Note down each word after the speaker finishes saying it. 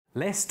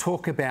Let's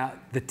talk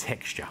about the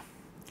texture.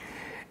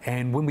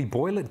 And when we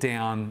boil it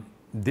down,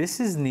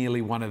 this is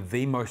nearly one of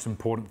the most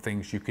important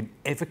things you can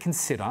ever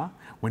consider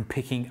when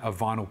picking a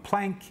vinyl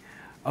plank,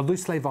 a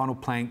loose lay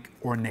vinyl plank,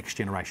 or a next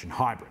generation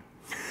hybrid.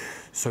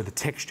 So the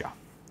texture.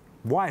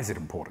 Why is it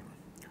important?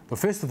 Well,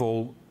 first of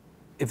all,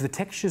 if the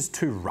texture is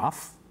too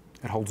rough,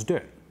 it holds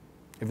dirt.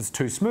 If it's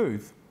too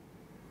smooth,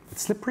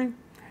 it's slippery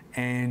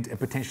and it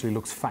potentially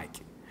looks fake.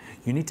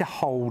 You need to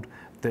hold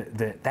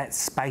that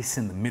space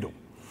in the middle.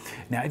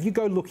 Now, if you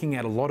go looking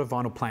at a lot of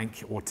vinyl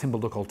plank or timber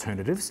look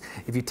alternatives,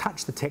 if you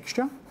touch the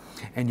texture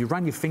and you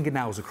run your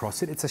fingernails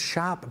across it, it's a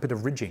sharp bit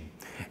of ridging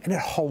and it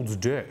holds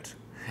dirt.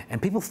 And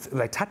people,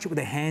 they touch it with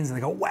their hands and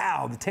they go,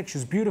 wow, the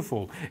texture's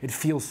beautiful. It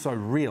feels so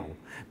real.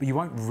 But you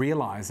won't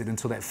realize it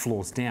until that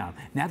floor's down.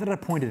 Now that I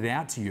pointed it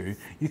out to you,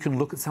 you can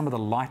look at some of the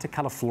lighter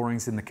color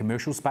floorings in the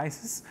commercial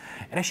spaces.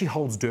 It actually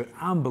holds dirt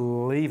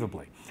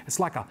unbelievably. It's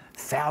like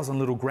 1,000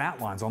 little grout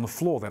lines on the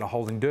floor that are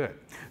holding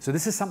dirt. So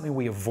this is something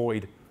we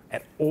avoid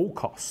at all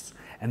costs.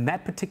 And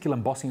that particular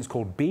embossing is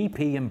called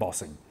BP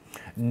embossing.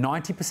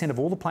 90% of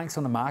all the planks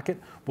on the market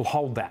will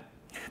hold that,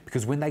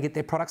 because when they get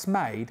their products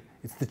made,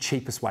 it's the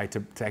cheapest way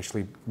to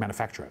actually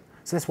manufacture it.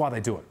 So that's why they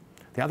do it.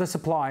 The other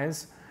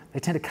suppliers, they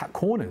tend to cut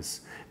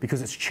corners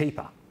because it's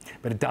cheaper,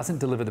 but it doesn't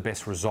deliver the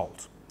best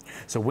result.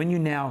 So when you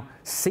now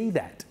see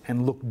that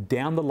and look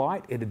down the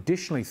light, it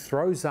additionally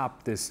throws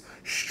up this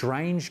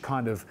strange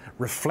kind of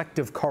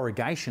reflective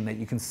corrugation that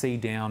you can see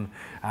down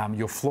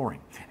your flooring.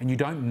 And you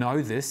don't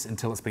know this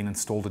until it's been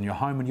installed in your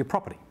home and your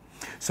property.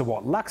 So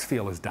what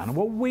Luxfeel has done, and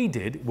what we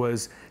did,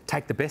 was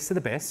take the best of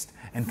the best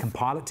and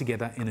compile it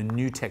together in a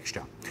new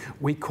texture.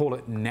 We call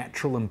it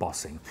natural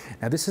embossing.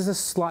 Now this is a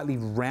slightly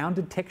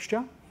rounded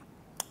texture,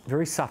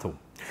 very subtle.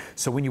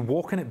 So when you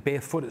walk in it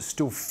barefoot, it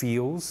still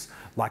feels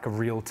like a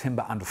real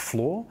timber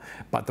underfloor,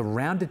 but the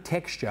rounded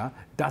texture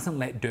doesn't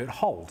let dirt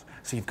hold.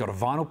 So you've got a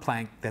vinyl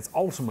plank that's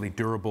ultimately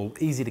durable,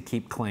 easy to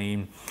keep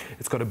clean.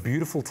 It's got a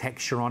beautiful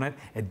texture on it.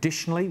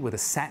 Additionally, with a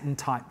satin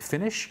type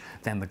finish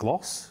than the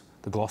gloss.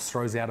 The gloss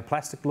throws out a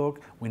plastic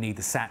look, we need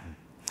the satin.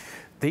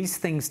 These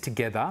things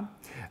together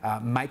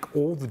make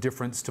all the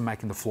difference to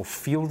making the floor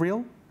feel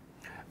real,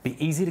 be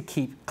easy to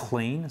keep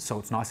clean, so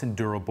it's nice and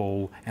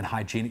durable and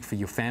hygienic for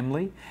your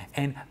family.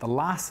 And the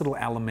last little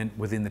element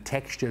within the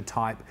texture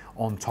type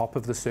on top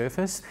of the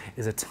surface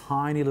is a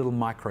tiny little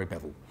micro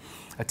bevel.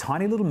 A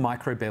tiny little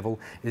micro bevel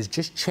is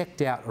just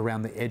checked out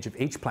around the edge of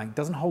each plank.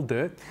 Doesn't hold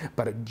dirt,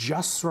 but it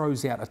just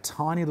throws out a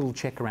tiny little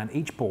check around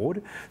each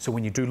board. So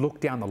when you do look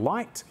down the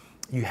light,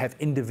 you have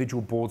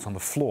individual boards on the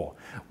floor.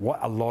 What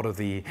a lot of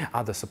the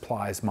other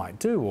suppliers might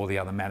do, or the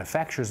other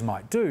manufacturers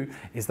might do,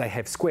 is they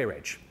have square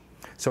edge.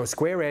 So a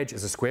square edge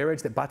is a square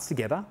edge that butts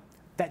together,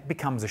 that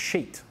becomes a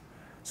sheet.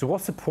 So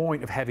what's the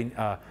point of having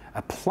a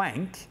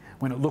plank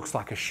when it looks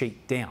like a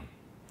sheet down?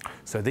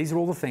 So these are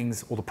all the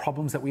things, all the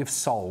problems that we have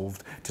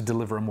solved to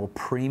deliver a more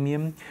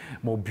premium,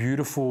 more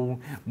beautiful,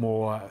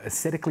 more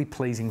aesthetically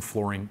pleasing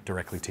flooring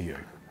directly to you.